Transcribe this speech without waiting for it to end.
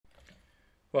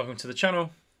Welcome to the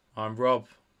channel. I'm Rob.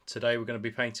 Today we're going to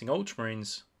be painting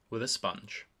ultramarines with a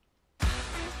sponge.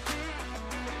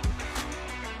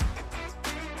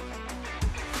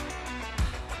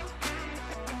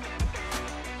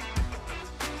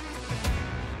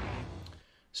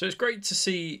 So it's great to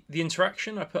see the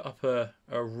interaction. I put up a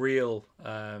reel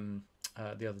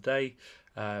the other day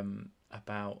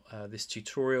about this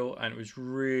tutorial, and it was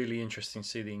really interesting to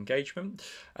see the engagement.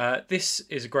 This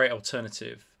is a great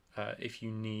alternative if you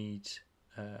need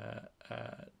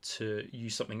to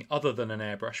use something other than an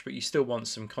airbrush, but you still want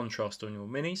some contrast on your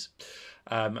minis.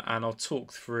 And I'll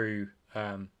talk through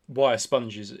why a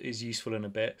sponge is useful in a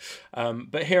bit.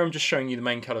 But here I'm just showing you the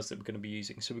main colours that we're going to be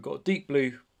using. So we've got deep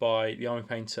blue by the Army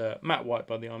Painter, matte white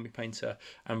by the Army Painter,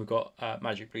 and we've got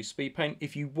magic blue speed paint.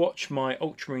 If you watch my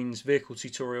Ultramarines vehicle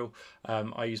tutorial,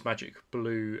 I use magic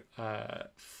blue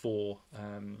for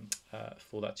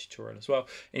that tutorial as well.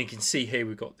 And you can see here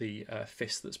we've got the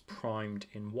fist that's primed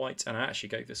in white, and I actually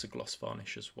gave this a gloss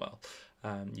varnish as well.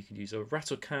 You could use a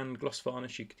rattle can gloss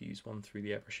varnish. You could use one through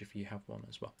the airbrush if you have one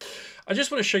as well. I just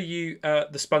want to show you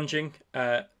the sponging.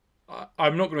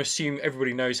 I'm not going to assume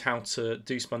everybody knows how to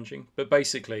do sponging, but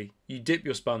basically you dip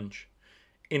your sponge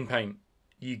in paint,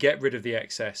 you get rid of the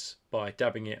excess by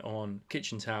dabbing it on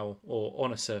kitchen towel or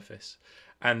on a surface,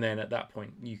 and then at that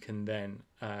point you can then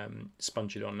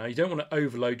sponge it on. Now you don't want to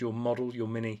overload your model, your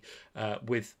mini,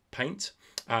 with paint,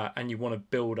 and you want to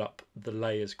build up the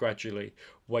layers gradually,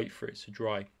 wait for it to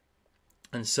dry,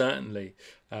 and certainly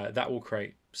that will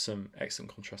create some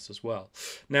excellent contrast as well.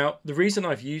 Now the reason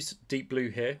I've used deep blue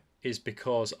here is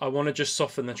because I want to just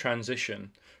soften the transition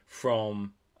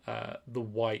from the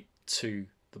white to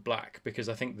the black, because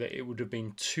I think that it would have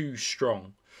been too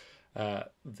strong,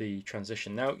 the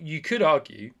transition. Now you could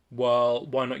argue, well,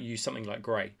 why not use something like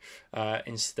grey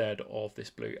instead of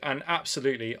this blue? And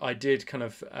absolutely, I did kind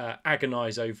of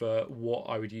agonize over what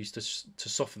I would use to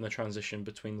soften the transition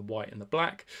between the white and the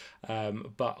black,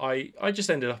 but I just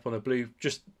ended up on a blue,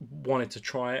 just wanted to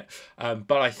try it,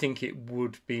 but I think it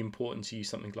would be important to use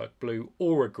something like blue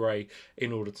or a grey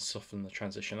in order to soften the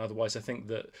transition. Otherwise, I think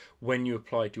that when you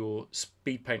applied your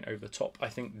speed paint over the top, I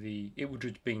think it would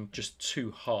have been just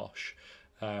too harsh.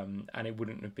 And it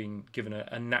wouldn't have been given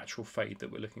a natural fade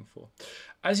that we're looking for.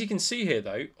 As you can see here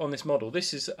though, on this model,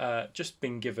 this is just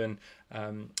been given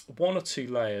 1 or 2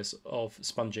 layers of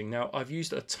sponging. Now I've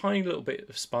used a tiny little bit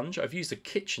of sponge. I've used a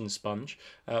kitchen sponge,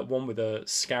 one with a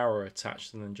scourer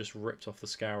attached, and then just ripped off the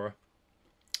scourer,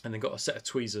 and then got a set of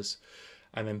tweezers,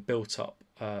 and then built up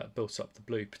the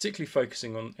blue, particularly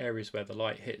focusing on areas where the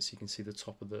light hits. You can see the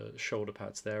top of the shoulder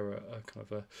pads there are kind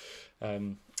of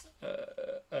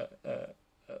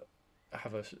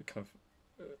have a kind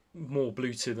of more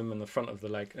blue to them, and the front of the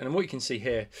leg. And what you can see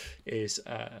here is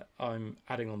I'm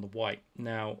adding on the white.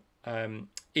 Now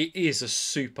it is a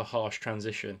super harsh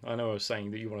transition. I know I was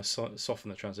saying that you want to soften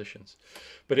the transitions,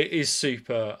 but it is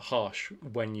super harsh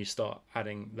when you start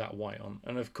adding that white on,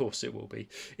 and of course it will be.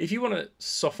 If you want to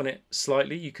soften it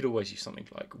slightly, you could always use something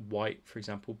like white, for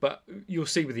example, but you'll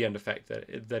see with the end effect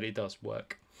that it does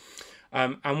work.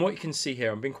 And what you can see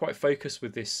here, I'm being quite focused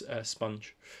with this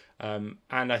sponge, and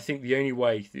I think the only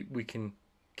way that we can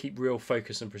keep real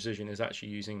focus and precision is actually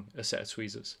using a set of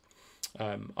tweezers.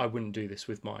 I wouldn't do this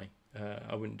with my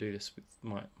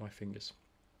fingers.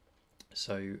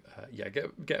 So yeah,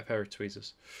 get a pair of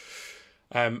tweezers.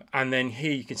 And then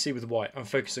here you can see with the white, I'm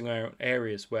focusing on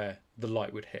areas where the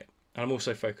light would hit. And I'm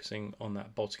also focusing on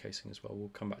that bolt casing as well. We'll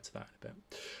come back to that in a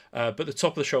bit. But the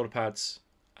top of the shoulder pads,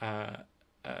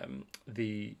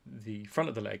 the front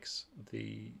of the legs,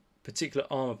 the particular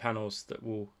armor panels that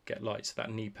will get light, so that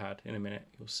knee pad in a minute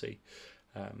you'll see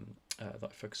that I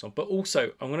focus on. But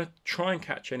also I'm going to try and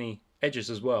catch any edges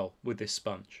as well with this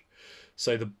sponge.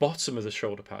 So the bottom of the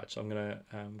shoulder pads I'm going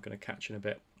to catch in a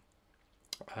bit.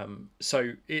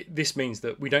 This means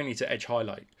that we don't need to edge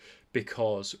highlight,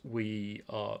 because we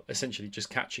are essentially just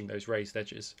catching those raised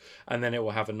edges, and then it will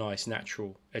have a nice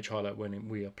natural edge highlight when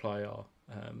we apply our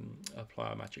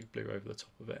magic blue over the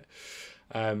top of it.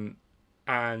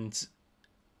 And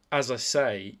as I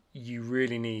say, you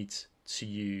really need to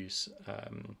use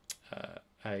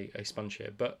a sponge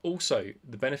here, but also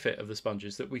the benefit of the sponge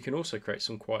is that we can also create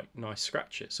some quite nice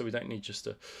scratches. So we don't need just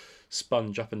a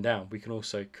sponge up and down, we can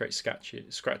also create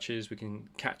scratches, we can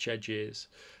catch edges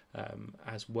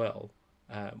as well,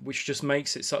 which just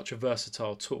makes it such a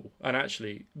versatile tool. And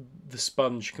actually the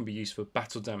sponge can be used for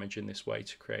battle damage in this way,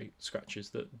 to create scratches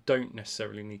that don't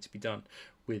necessarily need to be done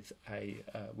with a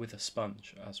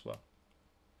sponge as well.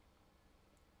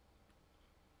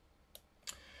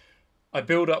 I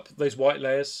build up those white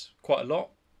layers quite a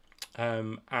lot,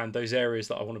 And those areas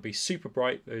that I want to be super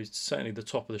bright, those certainly the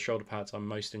top of the shoulder pads I'm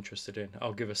most interested in.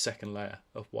 I'll give a second layer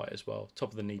of white as well.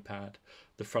 Top of the knee pad,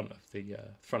 the front of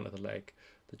the leg,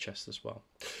 the chest as well.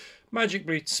 Magic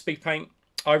Blue speed paint.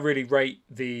 I really rate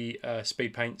the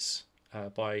speed paints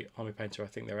by Army Painter. I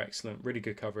think they're excellent. Really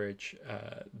good coverage.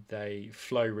 They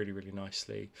flow really, really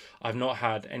nicely. I've not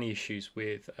had any issues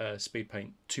with Speed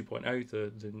Paint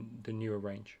 2.0, the newer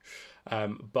range.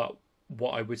 But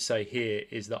what I would say here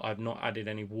is that I've not added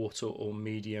any water or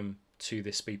medium to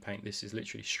this speed paint. This is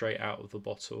literally straight out of the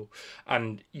bottle.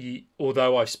 And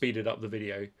although I've speeded up the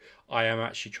video, I am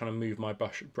actually trying to move my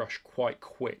brush quite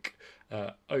quick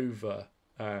over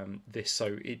this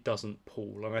so it doesn't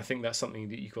pool. And I think that's something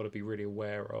that you've got to be really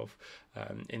aware of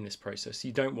in this process.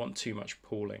 You don't want too much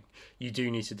pooling. You do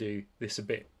need to do this a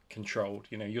bit controlled.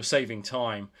 You know, you're saving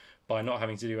time by not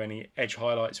having to do any edge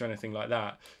highlights or anything like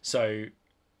that. So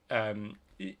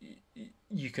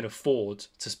you can afford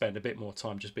to spend a bit more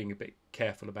time just being a bit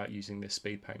careful about using this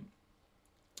speed paint.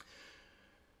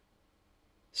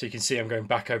 So you can see I'm going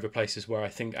back over places where I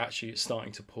think actually it's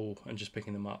starting to pull and just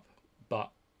picking them up.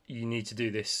 But you need to do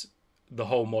this, the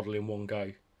whole model in one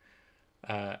go,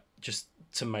 just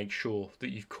to make sure that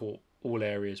you've caught all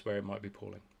areas where it might be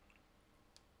pulling.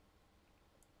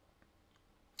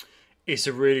 It's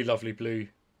a really lovely blue,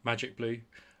 magic blue.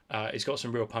 It's got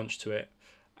some real punch to it.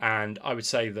 And I would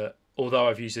say that although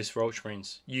I've used this for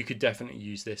Ultramarines, you could definitely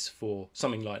use this for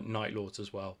something like Night Lords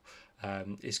as well.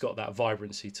 It's got that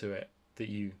vibrancy to it that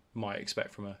you might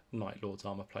expect from a Night Lord's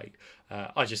armor plate.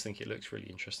 I just think it looks really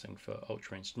interesting for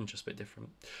Ultramarines and just a bit different.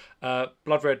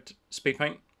 Blood Red speed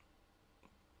paint.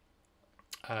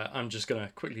 I'm just going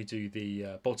to quickly do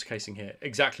the bolter casing here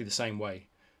exactly the same way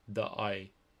that I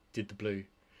did the blue.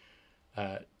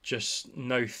 Just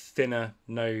no thinner,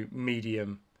 no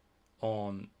medium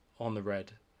on the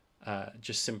red,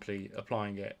 just simply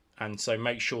applying it. And so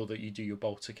make sure that you do your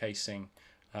bolter casing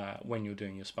when you're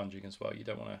doing your sponging as well. You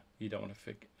don't want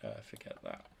to forget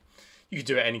that. You could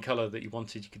do it any color that you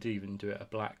wanted. You could even do it a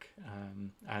black,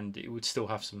 and it would still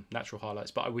have some natural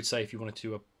highlights. But I would say if you wanted to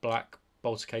do a black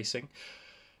bolter casing,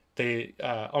 the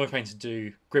Army Painter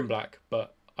do grim black.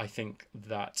 But I think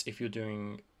that if you're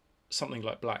doing something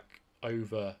like black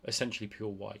over essentially pure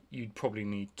white, you'd probably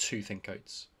need 2 thin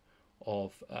coats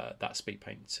of that speed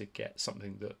paint to get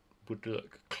something that would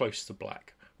look close to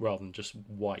black rather than just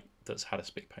white that's had a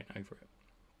speed paint over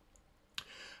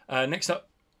it. Next up,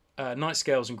 Night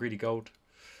Scales and Greedy Gold.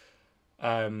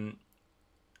 And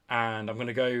I'm going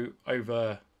to go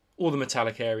over all the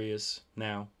metallic areas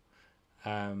now.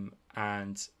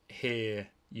 And here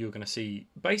you're going to see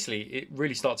basically it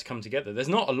really start to come together. There's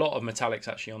not a lot of metallics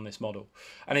actually on this model,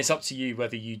 and it's up to you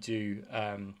whether you do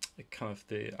kind of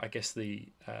the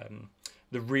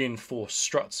reinforced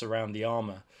struts around the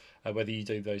armor, whether you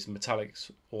do those metallics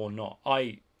or not.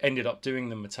 I ended up doing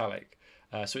them metallic,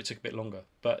 so it took a bit longer,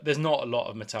 but there's not a lot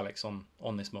of metallics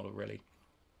on this model really.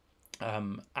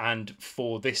 And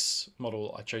for this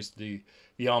model I chose to do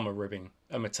the armor ribbing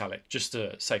a metallic just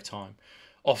to save time.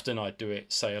 Often I'd do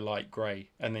it, say, a light grey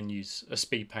and then use a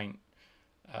speed paint,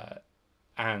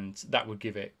 and that would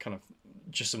give it kind of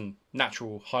just some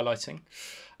natural highlighting.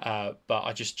 But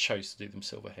I just chose to do them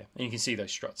silver here. And you can see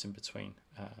those struts in between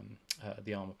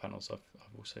the armour panels.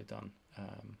 I've also done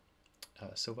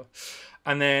silver.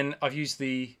 And then I've used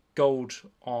the gold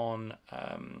on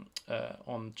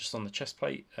just on the chest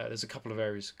plate. There's a couple of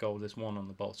areas of gold. There's one on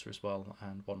the bolter as well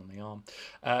and one on the arm.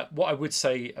 What I would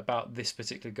say about this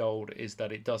particular gold is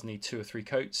that it does need 2 or 3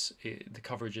 coats. The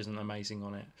coverage isn't amazing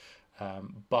on it,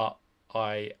 but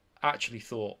I actually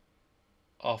thought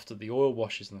after the oil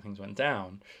washes and things went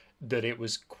down that it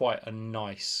was quite a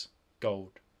nice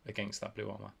gold against that blue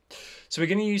armour. So we're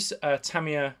going to use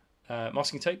Tamiya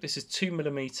masking tape. This is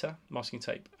 2mm masking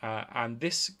tape, and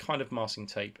this kind of masking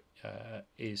tape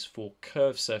is for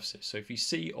curved surfaces. So if you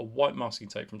see a white masking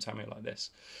tape from Tamiya like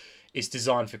this, it's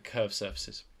designed for curved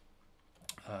surfaces.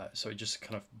 So it just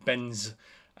kind of bends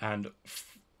and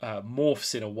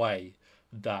morphs in a way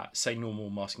that, say, normal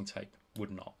masking tape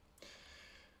would not.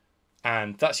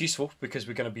 And that's useful because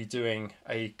we're going to be doing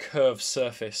a curved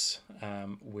surface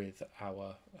with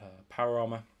our power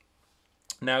armor.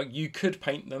 Now you could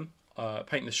paint them,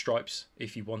 paint the stripes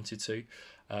if you wanted to.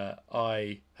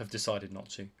 I have decided not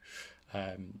to.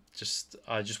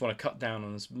 I just want to cut down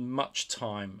on as much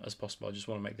time as possible. I just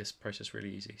want to make this process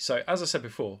really easy. So as I said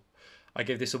before, I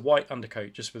gave this a white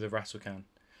undercoat just with a rattle can,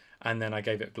 and then I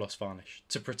gave it a gloss varnish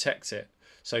to protect it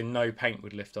so no paint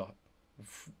would lift up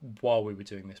while we were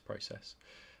doing this process.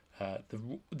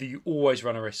 You always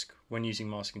run a risk when using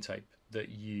masking tape that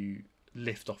you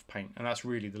lift off paint, and that's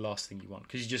really the last thing you want,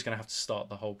 because you're just going to have to start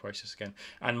the whole process again,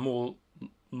 and more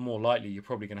likely you're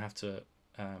probably going to have to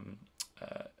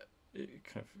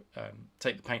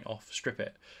take the paint off, strip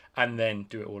it, and then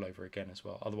do it all over again as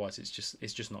well. Otherwise it's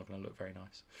just not going to look very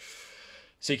nice.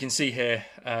 So you can see here,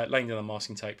 laying down the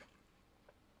masking tape,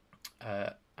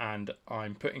 and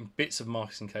I'm putting bits of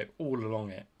masking tape all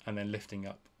along it and then lifting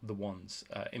up the ones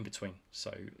in between,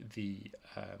 so the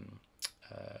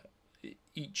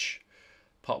each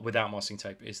part without masking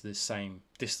tape is the same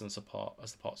distance apart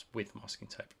as the parts with masking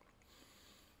tape.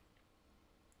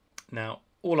 Now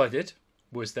all I did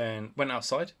was then went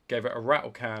outside, gave it a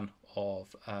rattle can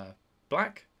of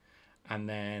black, and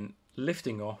then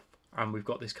lifting off, and we've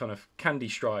got this kind of candy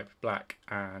stripe black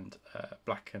and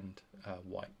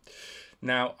white.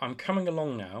 Now I'm coming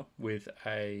along now with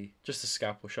just a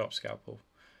scalpel, sharp scalpel.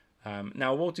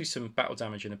 Now we'll do some battle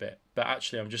damage in a bit, but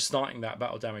actually I'm just starting that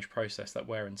battle damage process, that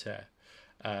wear and tear,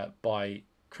 by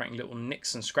creating little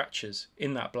nicks and scratches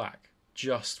in that black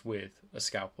just with a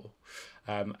scalpel.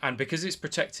 And because it's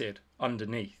protected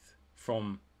underneath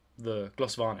from the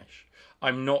gloss varnish,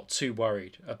 I'm not too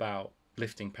worried about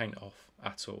lifting paint off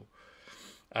at all.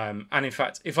 And in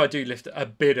fact, if I do lift a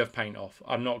bit of paint off,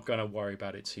 I'm not going to worry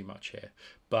about it too much here.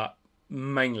 But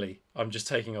mainly, I'm just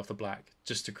taking off the black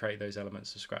just to create those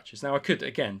elements of scratches. Now, I could,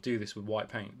 again, do this with white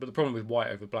paint, but the problem with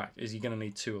white over black is you're going to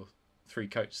need 2 or 3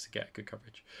 coats to get good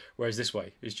coverage. Whereas this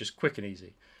way is just quick and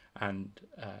easy and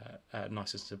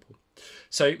nice and simple.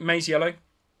 So maize yellow,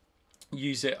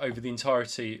 use it over the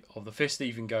entirety of the fist,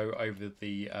 even go over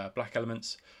the black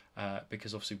elements.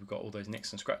 Because obviously we've got all those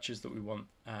nicks and scratches that we want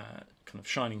kind of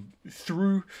shining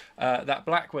through that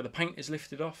black where the paint is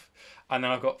lifted off. And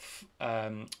then I've got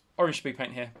orange speed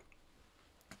paint here,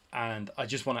 and I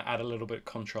just want to add a little bit of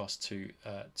contrast to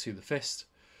the fist.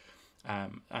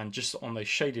 And just on those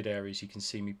shaded areas, you can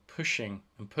see me pushing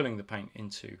and pulling the paint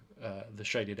into the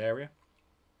shaded area.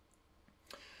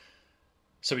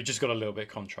 So we just got a little bit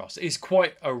of contrast. It's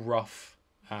quite a rough,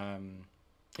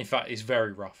 in fact, it's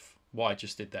very rough what I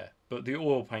just did there, but the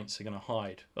oil paints are going to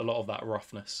hide a lot of that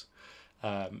roughness,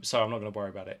 so I'm not going to worry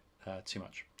about it too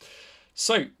much.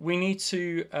 So we need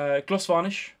to gloss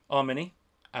varnish our mini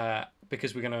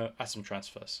because we're going to add some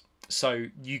transfers. So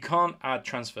you can't add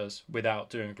transfers without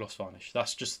doing a gloss varnish.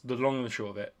 That's just the long and the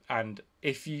short of it. And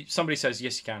if somebody says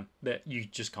yes you can, that you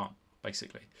just can't,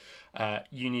 basically.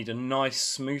 You need a nice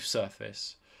smooth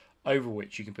surface over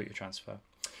which you can put your transfer.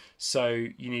 So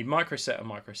you need microset and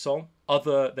microsol.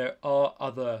 There are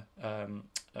other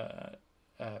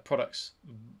products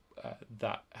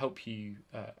that help you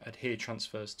adhere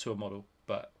transfers to a model,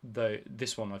 but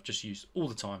this one I've just used all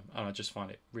the time and I just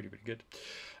find it really, really good.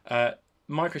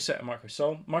 Microset and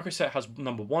microsol. Microset has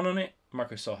number 1 on it,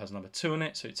 microsol has number 2 on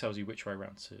it, so it tells you which way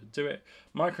around to do it.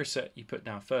 Microset you put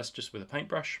down first just with a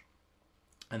paintbrush,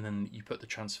 and then you put the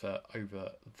transfer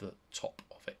over the top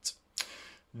of it.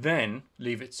 Then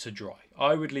leave it to dry.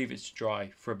 I would leave it to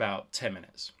dry for about 10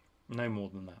 minutes, no more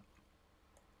than that.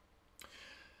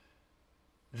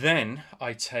 Then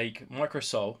I take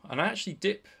microsol and I actually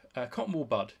dip cotton wool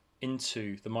bud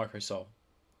into the microsol,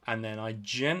 and then I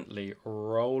gently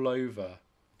roll over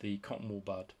the cotton wool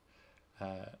bud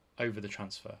over the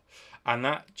transfer, and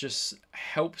that just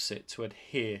helps it to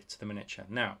adhere to the miniature.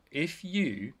 Now, if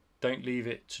you don't leave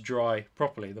it to dry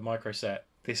properly, the microset,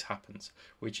 this happens,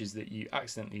 which is that you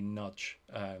accidentally nudge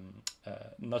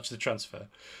the transfer,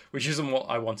 which isn't what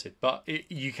I wanted, but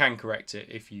you can correct it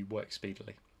if you work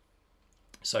speedily.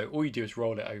 So all you do is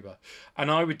roll it over,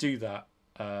 and I would do that,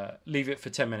 leave it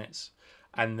for 10 minutes,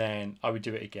 and then I would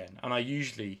do it again. And I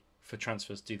usually, for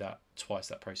transfers, do that twice,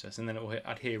 that process, and then it will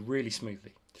adhere really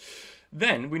smoothly.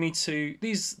 Then we need to,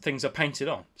 these things are painted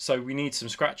on, so we need some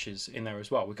scratches in there as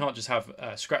well. We can't just have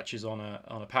scratches on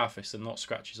a power fist and not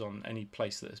scratches on any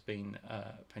place that has been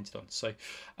painted on. So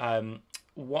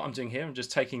what I'm doing here, I'm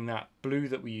just taking that blue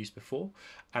that we used before,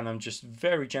 and I'm just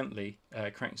very gently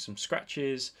creating some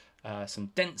scratches, some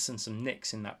dents and some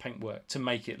nicks in that paintwork to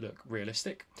make it look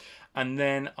realistic. And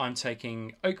then I'm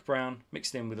taking oak brown,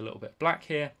 mixed in with a little bit of black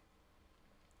here,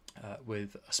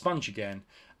 with a sponge again,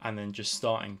 and then just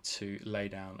starting to lay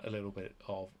down a little bit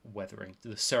of weathering,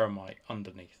 the ceramite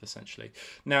underneath, essentially.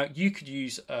 Now, you could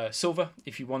use silver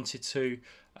if you wanted to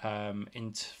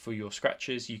for your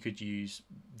scratches. You could use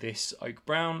this oak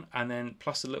brown and then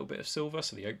plus a little bit of silver.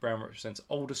 So the oak brown represents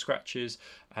older scratches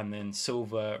and then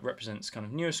silver represents kind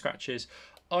of newer scratches.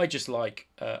 I just like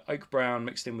oak brown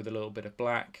mixed in with a little bit of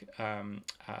black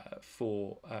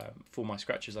for my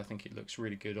scratches. I think it looks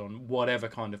really good on whatever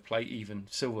kind of plate, even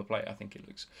silver plate. I think it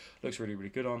looks really, really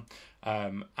good on.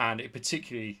 And it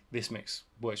particularly, this mix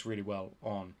works really well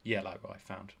on yellow, I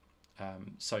found.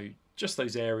 So just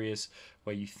those areas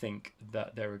where you think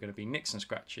that there are going to be nicks and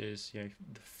scratches, you know,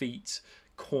 the feet,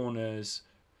 corners,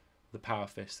 the power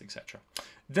fist, etc.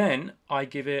 Then I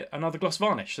give it another gloss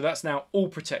varnish. So that's now all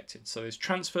protected. So those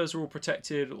transfers are all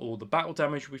protected, all the battle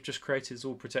damage we've just created is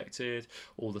all protected,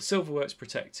 all the silverwork's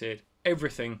protected,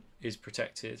 everything is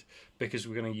protected because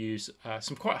we're going to use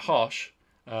some quite harsh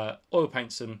oil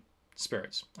paints and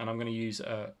spirits. And I'm going to use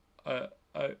a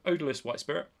odorless white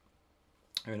spirit.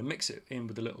 I'm going to mix it in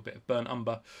with a little bit of burnt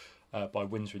umber by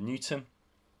Winsor & Newton.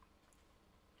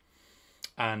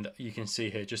 And you can see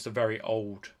here just a very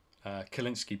old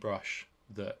Kolinsky brush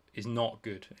that is not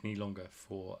good any longer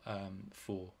for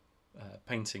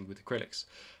painting with acrylics,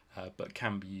 but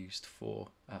can be used for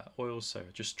oils. So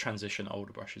just transition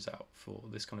older brushes out for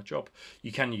this kind of job.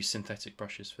 You can use synthetic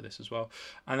brushes for this as well.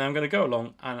 And then I'm going to go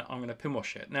along and I'm going to pin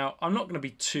wash it. Now I'm not going to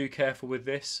be too careful with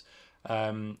this.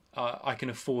 I can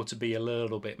afford to be a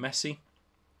little bit messy.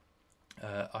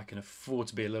 I can afford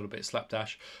to be a little bit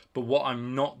slapdash, but what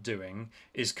I'm not doing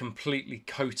is completely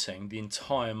coating the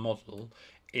entire model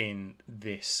in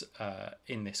this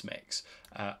mix.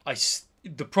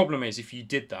 The problem is if you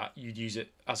did that, you'd use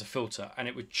it as a filter and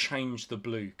it would change the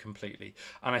blue completely.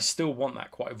 And I still want that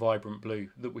quite vibrant blue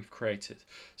that we've created.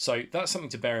 So that's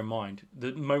something to bear in mind.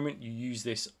 The moment you use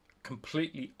this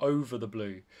completely over the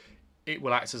blue, it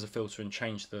will act as a filter and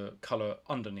change the colour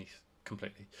underneath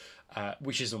completely,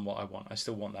 which isn't what I want. I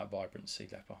still want that vibrancy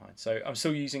left behind. So I'm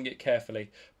still using it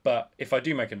carefully, but if I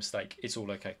do make a mistake, it's all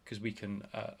okay because we can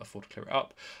afford to clear it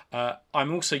up.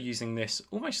 I'm also using this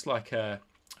almost like a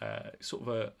sort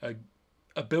of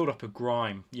a build-up of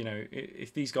grime. You know,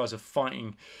 if these guys are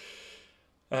fighting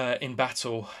in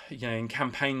battle, you know, in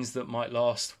campaigns that might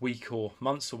last week or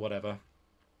months or whatever,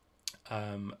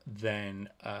 then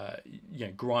you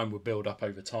know, grime will build up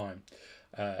over time.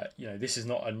 You know, this is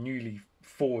not a newly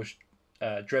forged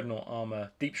dreadnought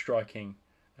armor, deep striking.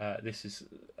 This is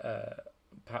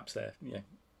perhaps they're, you know,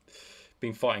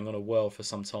 been fighting on a world for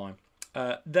some time.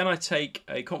 Then I take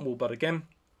a cotton wool bud again,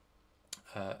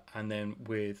 and then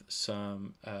with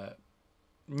some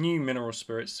new mineral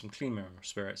spirits, some clean mineral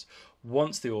spirits.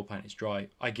 Once the oil paint is dry,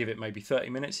 I give it maybe 30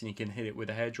 minutes, and you can hit it with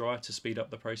a hairdryer to speed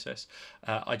up the process.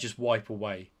 I just wipe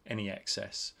away any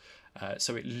excess,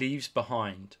 so it leaves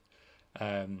behind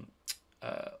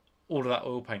all of that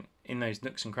oil paint in those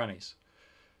nooks and crannies.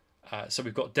 So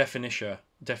we've got definition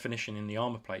in the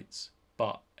armor plates,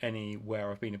 but anywhere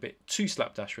I've been a bit too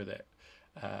slapdash with it,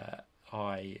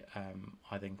 I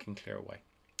then can clear away.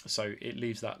 So it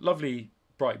leaves that lovely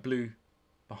bright blue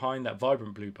behind, that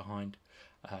vibrant blue behind,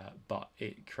 but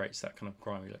it creates that kind of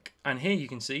grimy look. And here you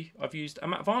can see I've used a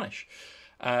matte varnish.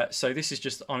 So this is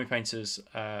just Army Painter's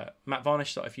matte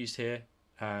varnish that I've used here.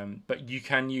 But you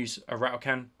can use a rattle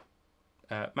can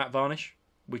matte varnish,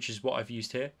 which is what I've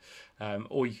used here,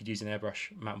 or you could use an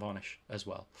airbrush matte varnish as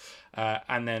well.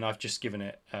 And then I've just given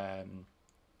it,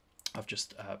 I've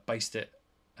just based it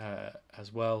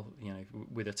as well, you know,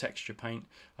 with a texture paint.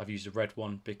 I've used a red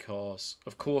one because,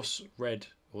 of course, red,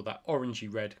 or that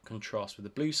orangey red, contrasts with the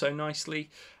blue so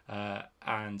nicely,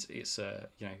 and it's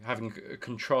you know, having a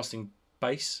contrasting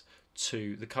base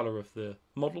to the colour of the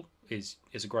model is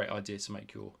a great idea to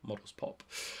make your models pop.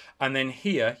 And then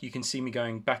here you can see me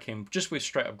going back in just with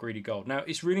straight up greedy gold. Now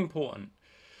it's really important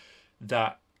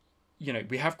that, you know,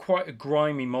 we have quite a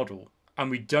grimy model, and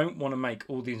we don't want to make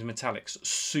all these metallics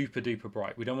super duper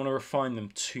bright. We don't want to refine them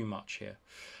too much here,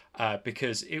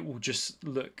 because it will just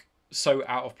look so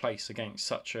out of place against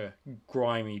such a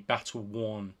grimy, battle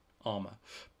worn armor.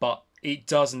 But it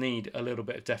does need a little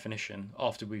bit of definition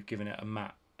after we've given it a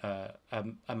matte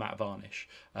varnish,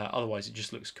 otherwise it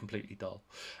just looks completely dull.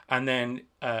 And then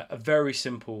a very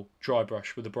simple dry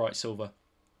brush with a bright silver,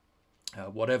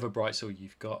 whatever bright silver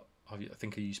you've got. I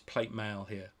think I used plate mail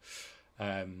here,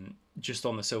 just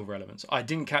on the silver elements. I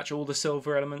didn't catch all the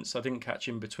silver elements. I didn't catch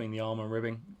in between the armor and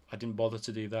ribbing. I didn't bother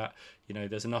to do that. You know,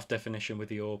 there's enough definition with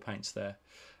the oil paints there.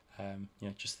 You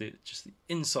know, just the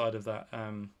inside of that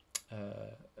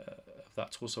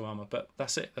torso armor, but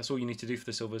that's it. That's all you need to do for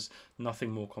the silvers.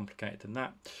 Nothing more complicated than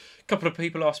that. A couple of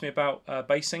people asked me about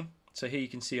basing. So here you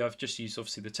can see I've just used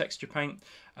obviously the texture paint.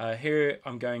 Here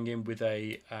I'm going in with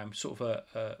a sort of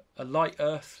a light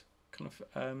earth kind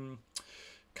of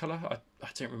colour. I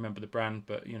don't remember the brand,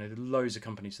 but you know, there are loads of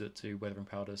companies that do weathering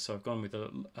powders. So I've gone with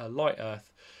a light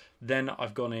earth. Then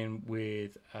I've gone in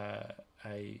with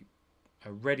a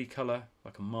a reddy colour,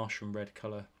 like a Martian red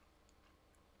colour.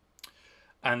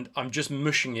 And I'm just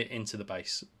mushing it into the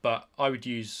base. But I would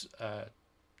use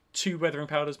 2 weathering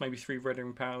powders, maybe 3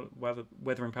 weathering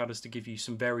powders to give you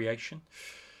some variation.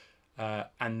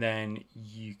 And then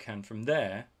you can, from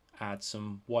there, add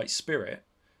some white spirit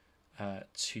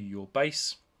to your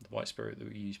base, the white spirit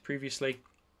that we used previously.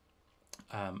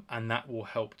 And that will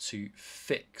help to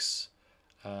fix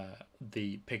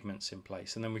the pigments in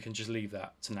place, and then we can just leave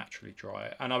that to naturally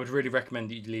dry. And I would really recommend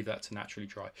that you leave that to naturally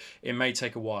dry. It may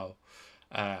take a while,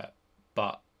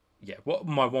 but yeah,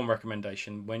 my one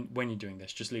recommendation when you're doing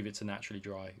this, just leave it to naturally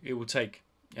dry. It will take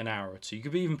an hour or 2. You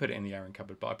could even put it in the airing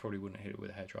cupboard, but I probably wouldn't hit it with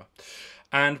a hairdryer.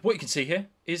 And what you can see here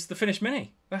is the finished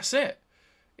mini. That's it.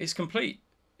 It's complete.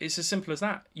 It's as simple as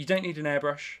that. You don't need an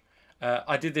airbrush.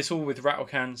 I did this all with rattle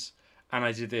cans, and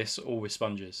I did this all with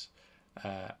sponges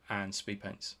and speed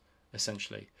paints,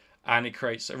 essentially. And it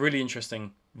creates a really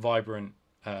interesting, vibrant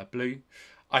blue.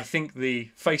 I think the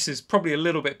face is probably a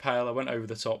little bit pale. I went over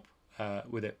the top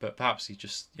with it, but perhaps he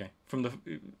just,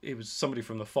 it was somebody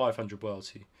from the 500 worlds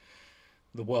who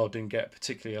the world didn't get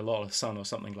particularly a lot of sun or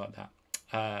something like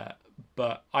that.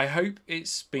 But I hope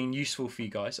it's been useful for you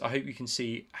guys. I hope you can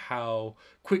see how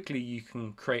quickly you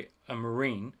can create a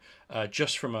marine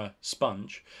just from a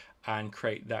sponge and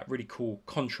create that really cool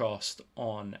contrast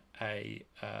on a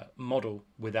model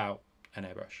without an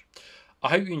airbrush. I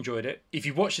hope you enjoyed it. If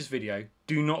you watched this video,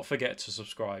 do not forget to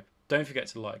subscribe. Don't forget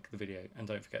to like the video, and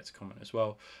don't forget to comment as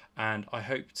well. And I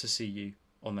hope to see you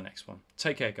on the next one.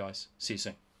 Take care, guys. See you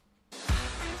soon.